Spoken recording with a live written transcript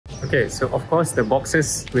Okay, so of course the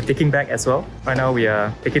boxes we're taking back as well. Right now we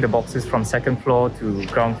are taking the boxes from second floor to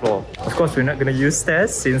ground floor. Of course we're not going to use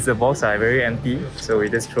stairs since the boxes are very empty, so we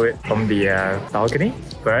just throw it from the balcony,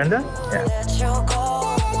 veranda. Yeah.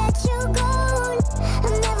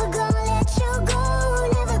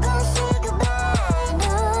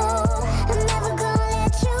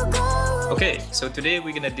 Okay, so today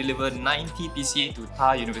we're gonna deliver 90 PC to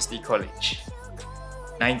TAR University College.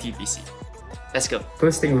 90 PC. Let's go.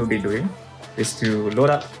 First thing we'll be doing is to load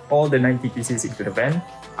up all the 90 PCs into the van.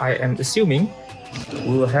 I am assuming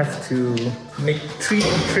we'll have to make 3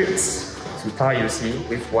 trips to TAR UC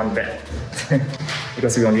with one van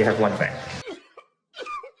because we only have one van.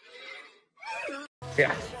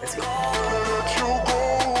 Yeah, let's go.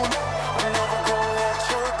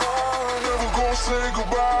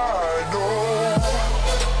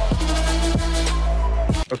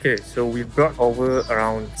 Okay, so we brought over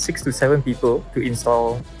around 6 to 7 people to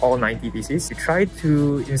install all 90 PCs. We tried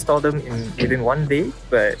to install them within one day,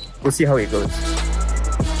 but we'll see how it goes.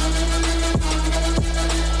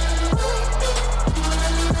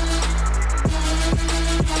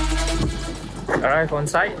 Arrived on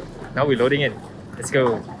site, now we're loading in. Let's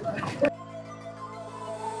go.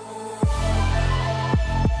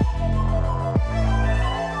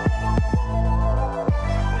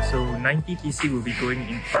 90 PC will be going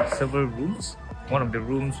into several rooms. One of the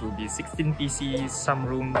rooms will be 16 PCs, some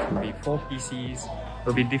rooms will be 4 PCs. It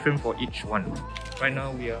will be different for each one. Right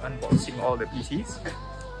now we are unboxing all the PCs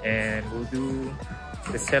and we'll do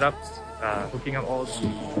the setups, hooking up all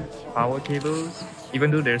the power cables.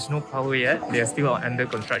 Even though there's no power yet, they are still under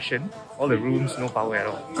construction. All the rooms, no power at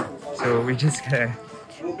all. So we're just gonna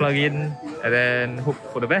plug in and then hope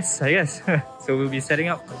for the best, I guess. So we'll be setting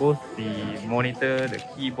up both the monitor, the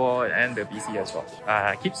keyboard and the PC as well.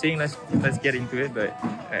 I keep saying let's get into it, but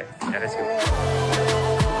yeah, let's go.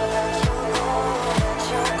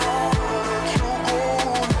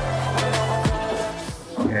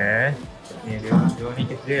 Okay. Ni dia ni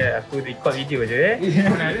kerja, aku record video je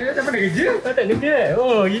Mana tak pernah kerja? Tak kerja?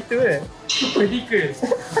 Oh gitu Vertical.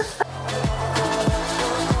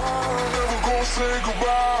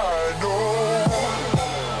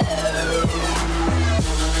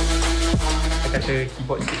 Kata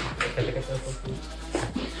keyboard sikit. Kata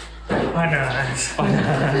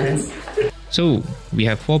panas. So, we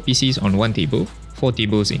have 4 PCs on one table, 4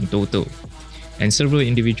 tables in total, and several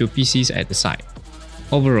individual PCs at the side.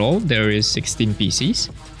 Overall, there is 16 PCs,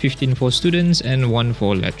 15 for students and 1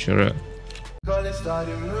 for lecturer.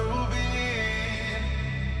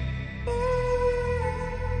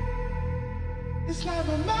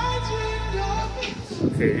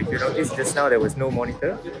 Okay, if you notice just now there was no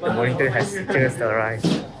monitor. The monitor has just arrived.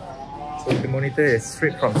 So the monitor is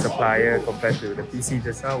straight from supplier compared to the PC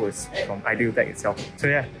just now was from Ideal Tech itself. So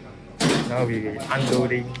yeah, now we're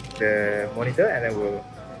unloading the monitor and then we'll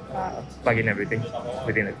plug in everything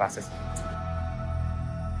within the classes.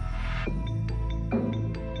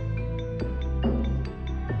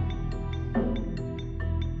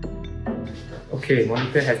 Okay,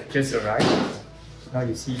 monitor has just arrived. Now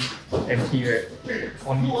you see empty,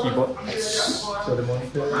 only keyboard. So the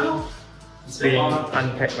monitor is being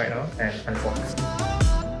unpacked right now and unboxed.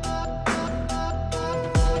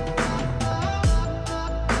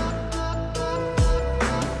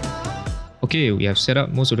 Okay, we have set up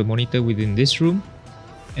most of the monitor within this room,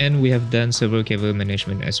 and we have done several cable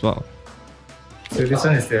management as well. So this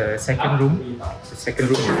one is the second room. The second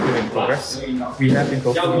room is still in progress. We have in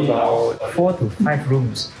total about 4 to 5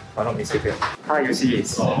 rooms, if I'm not mistaken. TAR UC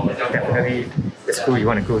is definitely the school you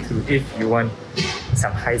want to go to if you want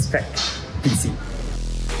some high-spec PC.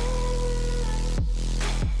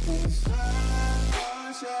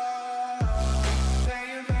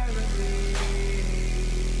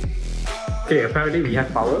 Okay, apparently we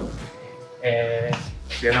have power and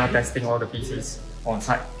we are now testing all the PCs on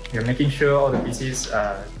site. We are making sure all the PCs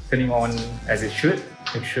are turning on as it should.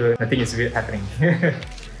 Make sure nothing is weird happening.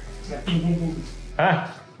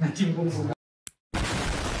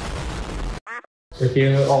 So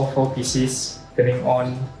here all 4 PCs turning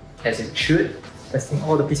on as it should. Testing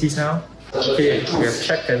all the PCs now. Okay, we have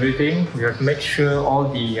checked everything. We have made sure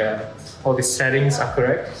all the settings are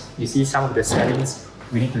correct. You see some of the settings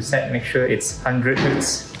we need to set, make sure it's 100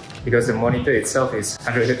 Hz because the monitor itself is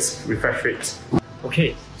 100 Hz refresh rate.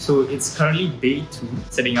 Okay, so it's currently day 2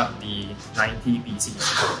 setting up the 90 PCs.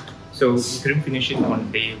 So we couldn't finish it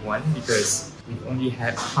on day 1 because we've only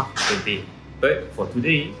had half the day. But for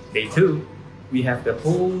today, day 2, we have the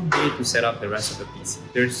whole day to set up the rest of the PC.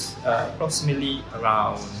 There's approximately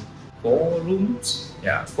around 4 rooms.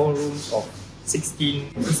 Yeah, 4 rooms of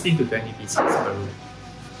 16 to 20 PCs per room.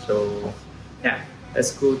 So yeah,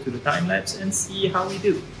 let's go to the time lapse and see how we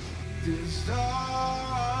do.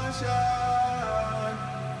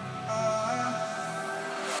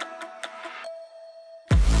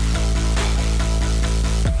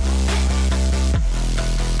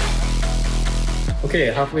 Okay,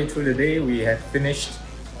 halfway through the day, we have finished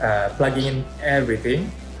plugging in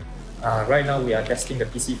everything. Right now, we are testing the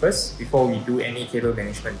PC first before we do any cable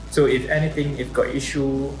management. So if anything, if got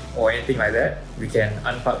issue or anything like that, we can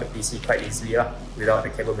unplug the PC quite easily without the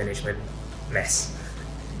cable management mess.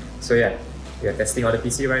 So yeah, we are testing on the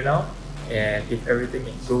PC right now, and if everything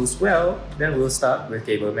goes well, then we'll start with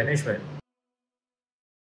cable management.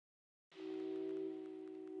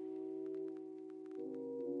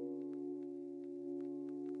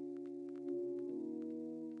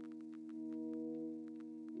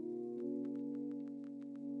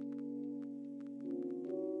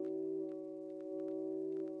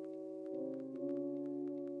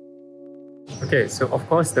 Okay, so of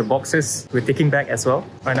course the boxes we're taking back as well.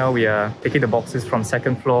 Right now we are taking the boxes from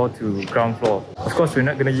second floor to ground floor. Of course we're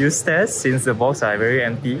not going to use stairs since the boxes are very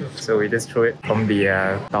empty. So we just throw it from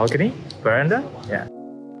the balcony, veranda. Yeah.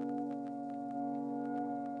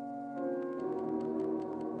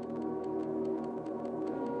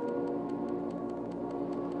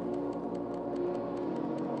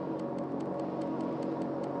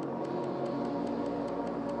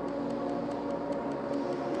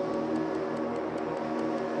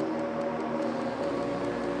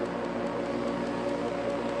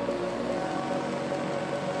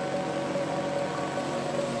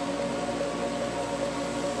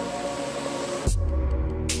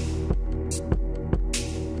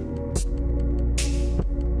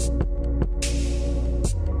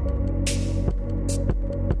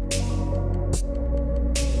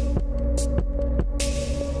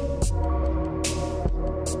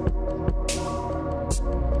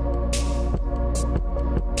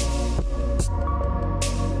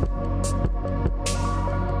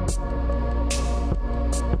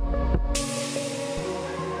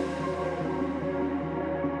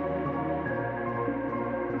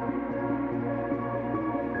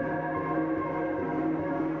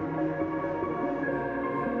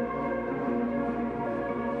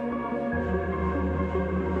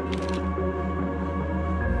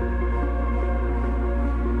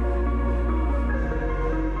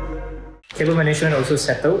 Cable management also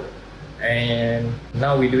settled, and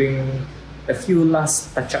now we're doing a few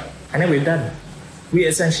last touch-up, and then we're done. We're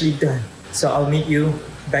essentially done. So I'll meet you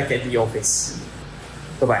back at the office.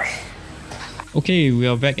 Bye-bye. Okay, we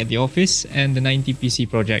are back at the office and the 90 PC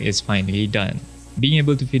project is finally done. Being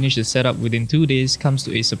able to finish the setup within 2 days comes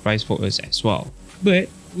to a surprise for us as well. But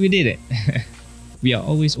we did it! We are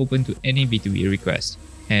always open to any B2B request,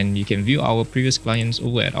 and you can view our previous clients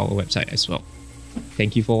over at our website as well.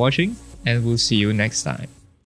 Thank you for watching, and we'll see you next time.